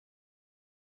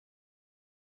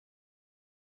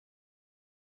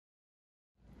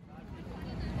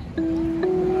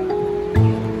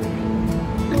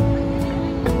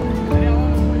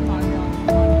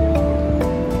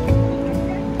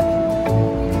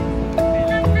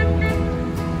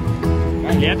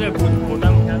连着不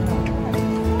当看。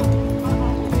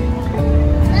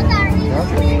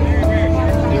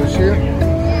有些。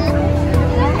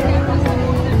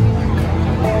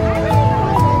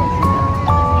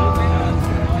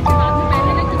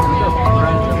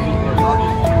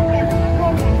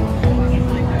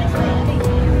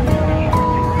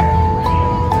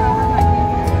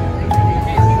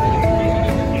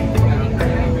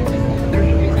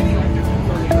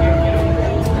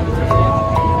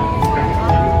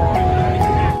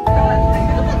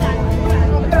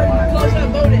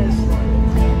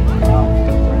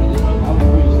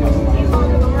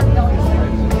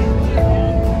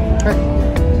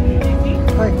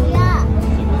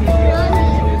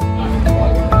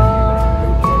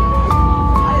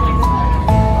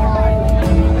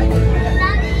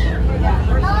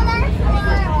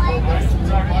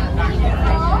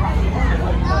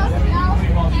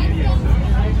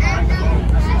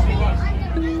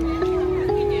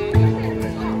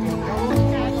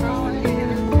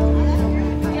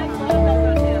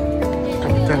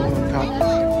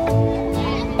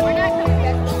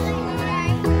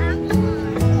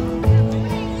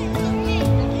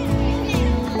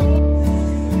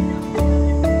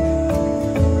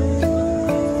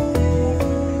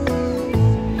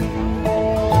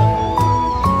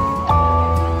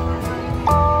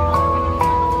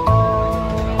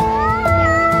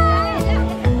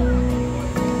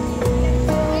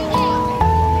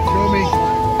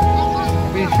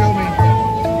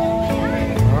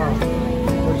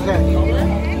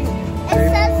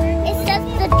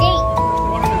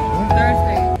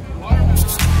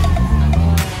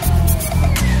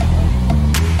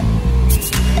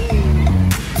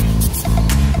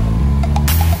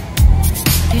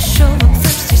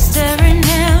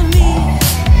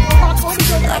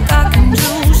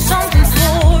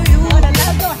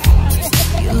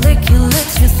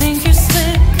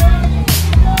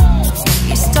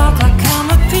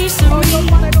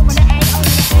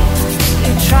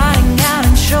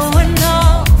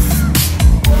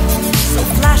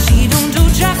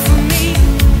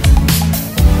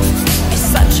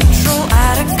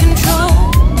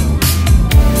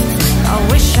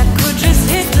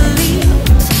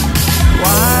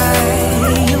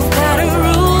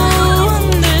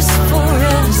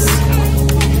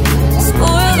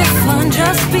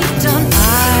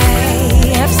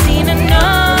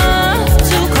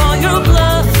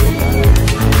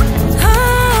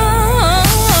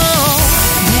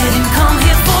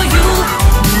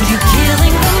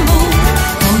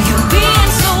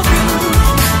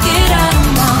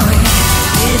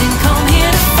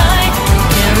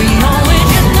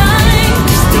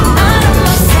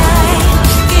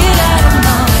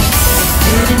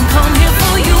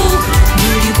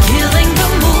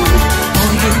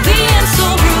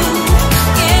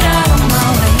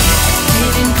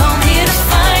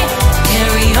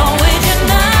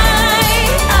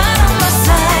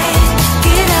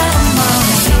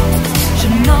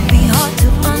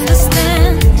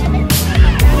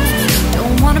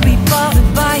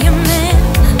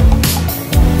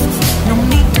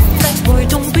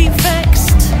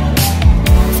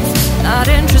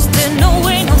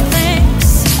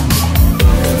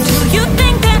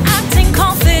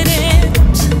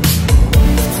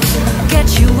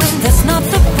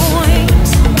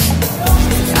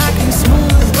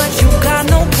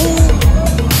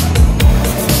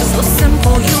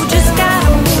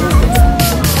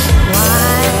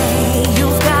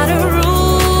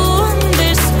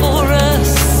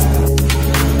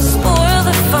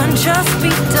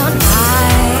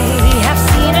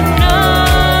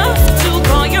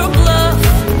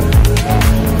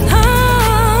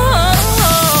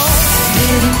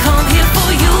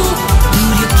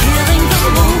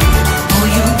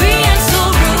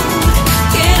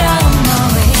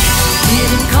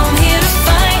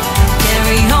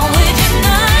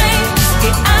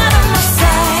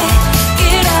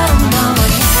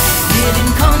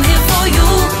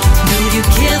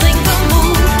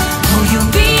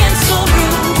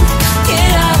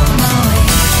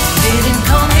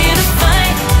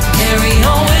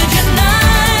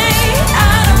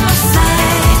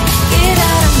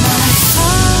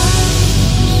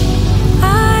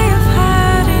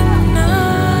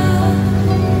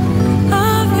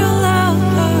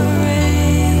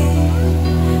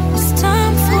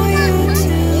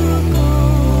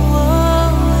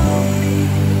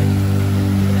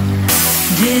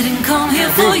Didn't come here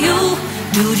for you.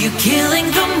 Dude, you're killing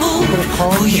the mood.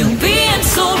 Oh, you being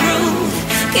so rude.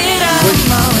 Get out of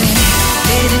my way.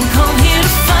 Didn't come here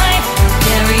to fight.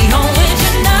 Carry on with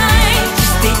your night.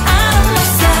 Just stay out of my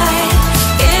sight.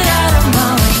 Get out of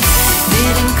my way.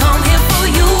 Didn't come here for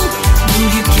you.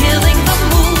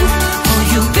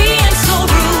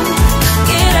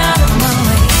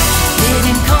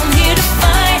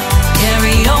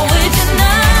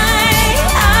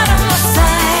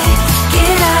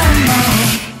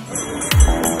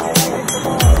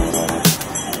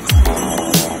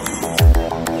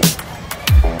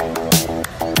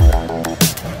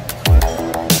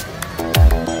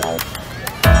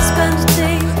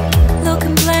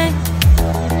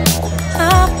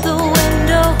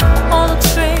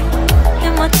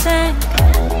 tank.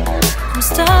 I'm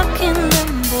stuck in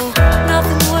limbo,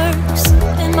 nothing works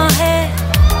in my head.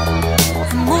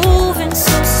 I'm moving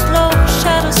so slow,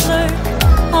 shadows lurk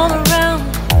all around.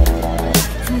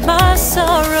 And my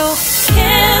sorrow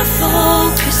can't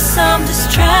focus, I'm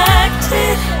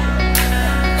distracted.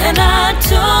 And I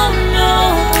don't know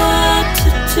what to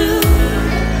do.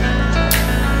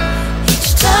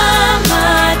 Each time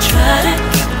I try to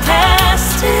get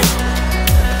past it,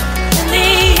 in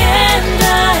the end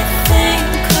I think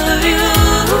of you.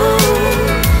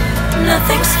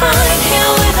 Nothing's fine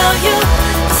here without you.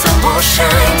 The sun won't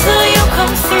shine till you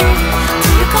come through.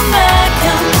 Till you come back,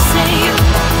 I'm missing you.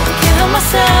 Can't help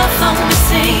myself, I'm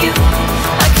missing you.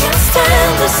 I can't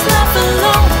stand this life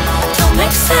alone. Don't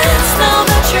make sense now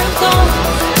that you're gone.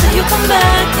 Till you come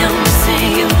back, I'm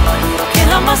missing you. Can't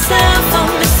help myself,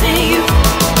 I'm missing you.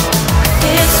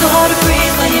 It's so hard to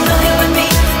breathe when you're not here with me.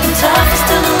 And tough is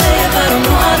still to live, I don't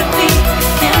know how to be.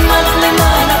 In my lonely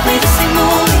mind, I play the same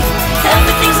movie.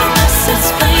 Everything's a mess, it's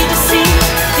plain to see.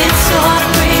 It's so hard to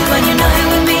breathe when you're not here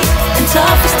with me. And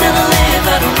tough is still to live,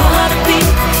 I don't know how to be.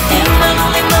 In my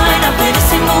lonely mind, I play the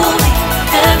same movie.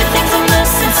 Everything's a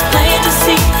mess, it's plain to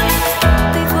see.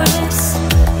 Before this,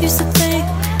 used to think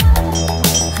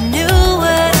I knew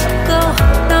where to go.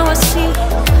 Now I see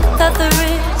that there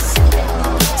is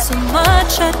so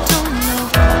much I don't know.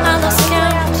 I lost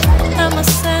count, I'm a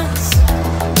sense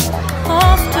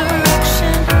of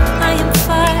direction. I am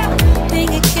fighting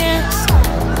against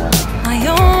my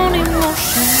own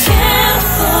emotions. Can't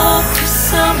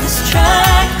focus, I'm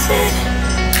distracted.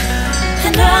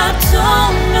 And I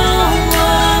don't know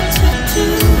what to do.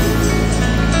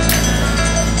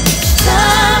 Each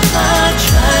time I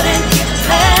try to get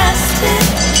past it,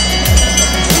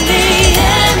 in the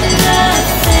end I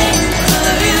think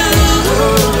of you.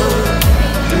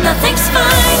 Nothing's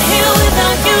fine here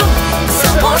without you. The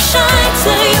sun won't shine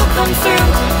till you come through.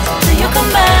 Till you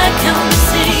come back, I'm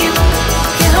missing you.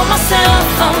 Can't help myself,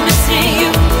 I'm missing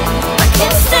you. I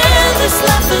can't stand this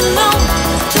life alone.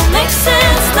 Don't make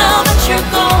sense now that you're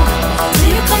gone. Till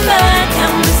you come back,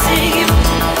 I'm missing you.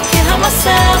 Can't help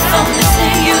myself, I'm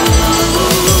missing you.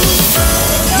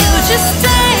 You just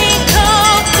take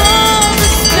up all the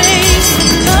space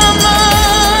in my mind.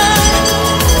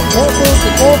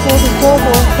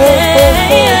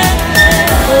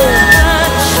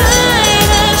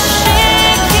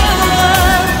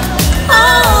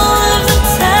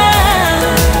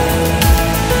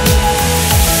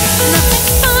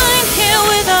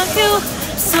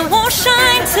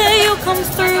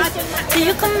 Till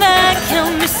you come back,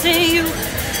 I'm missing you.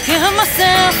 Can't help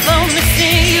myself, I'm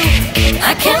missing you.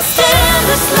 I can't stand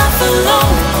this life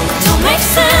alone. Don't make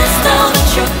sense now that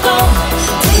you're gone.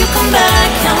 Till you come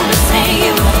back, I'm missing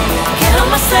you. Can't help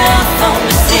myself, I'm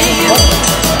missing you.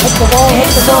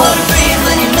 It's so hard to breathe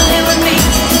when you're not here with me.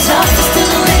 And tough is still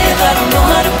to live, I don't know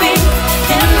how to be.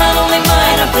 In my lonely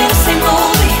mind, I play the same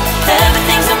movie.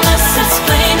 Everything's a mess, it's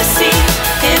plain to see.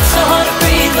 It's so hard to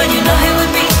breathe when you're not here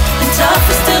with me. Tough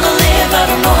is still to live, I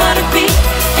don't know how to be.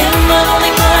 In my lonely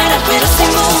mind, I play the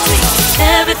same movie.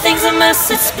 Everything's a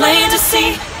mess, it's plain to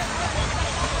see.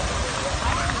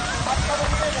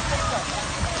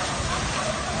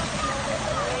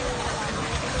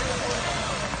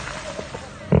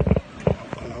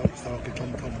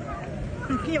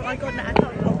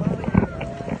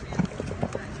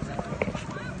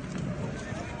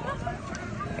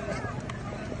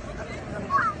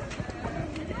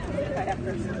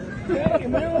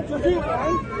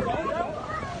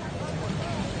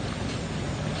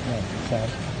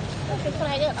 Cái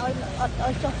này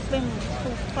ở cho mình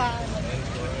thuộc pha.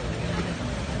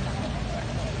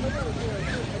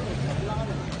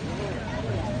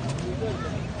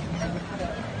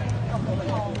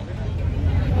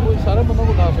 सारा बंदों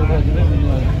को डाल सकता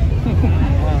है